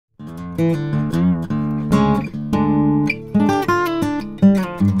Line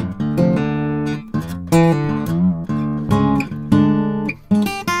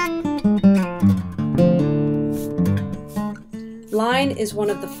is one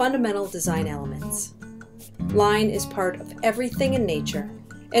of the fundamental design elements. Line is part of everything in nature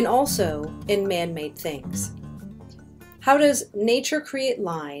and also in man-made things. How does nature create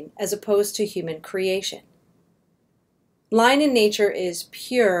line as opposed to human creation? Line in nature is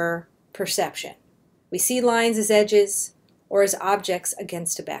pure perception. We see lines as edges or as objects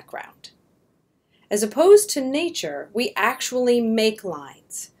against a background. As opposed to nature, we actually make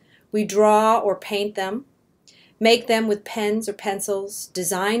lines. We draw or paint them, make them with pens or pencils,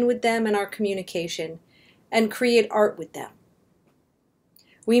 design with them in our communication, and create art with them.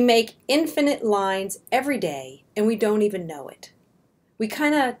 We make infinite lines every day and we don't even know it. We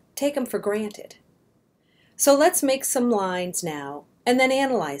kind of take them for granted. So let's make some lines now and then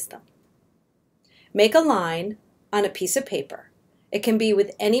analyze them. Make a line on a piece of paper. It can be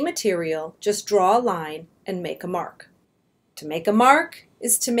with any material, just draw a line and make a mark. To make a mark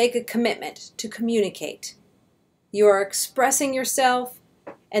is to make a commitment, to communicate. You are expressing yourself,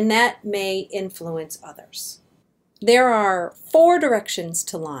 and that may influence others. There are 4 directions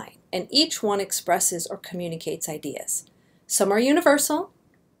to line, and each one expresses or communicates ideas. Some are universal,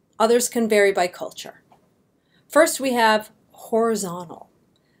 others can vary by culture. First, we have horizontal,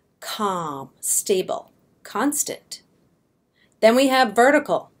 calm, stable, constant. Then we have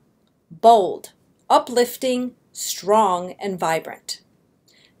vertical, bold, uplifting, strong, and vibrant.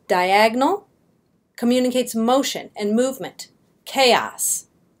 Diagonal communicates motion and movement, chaos,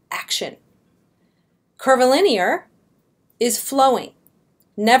 action. Curvilinear is flowing,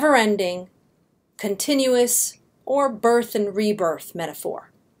 never-ending, continuous, or birth and rebirth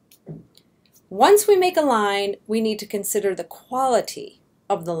metaphor. Once we make a line, we need to consider the quality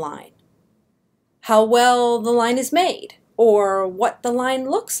of the line, how well the line is made, or what the line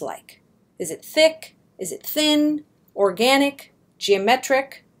looks like. Is it thick? Is it thin? Organic?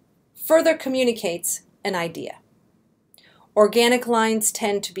 Geometric? Further communicates an idea. Organic lines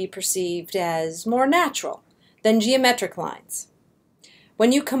tend to be perceived as more natural than geometric lines.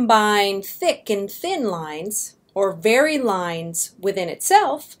 When you combine thick and thin lines, or vary lines within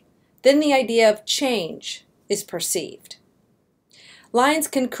itself, then the idea of change is perceived. Lines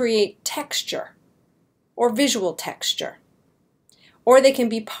can create texture or visual texture, or they can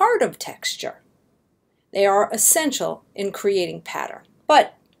be part of texture. They are essential in creating pattern.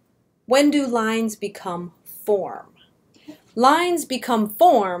 But when do lines become form? Lines become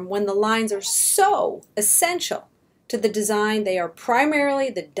form when the lines are so essential to the design they are primarily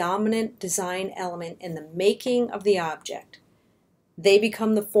the dominant design element in the making of the object. They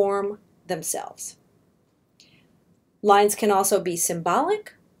become the form themselves. Lines can also be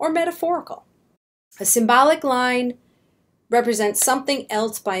symbolic or metaphorical. A symbolic line represents something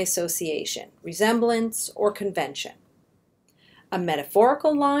else by association, resemblance, or convention. A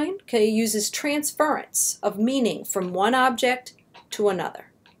metaphorical line uses transference of meaning from one object to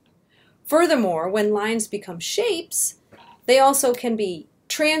another. Furthermore, when lines become shapes, they also can be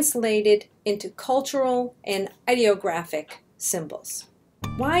translated into cultural and ideographic symbols.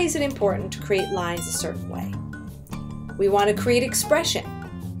 Why is it important to create lines a certain way? We want to create expression,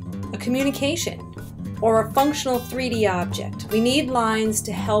 a communication, or a functional 3D object. We need lines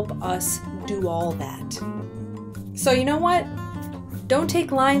to help us do all that. So you know what? Don't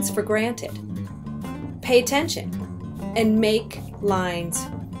take lines for granted. Pay attention and make lines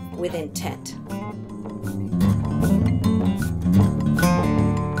with intent.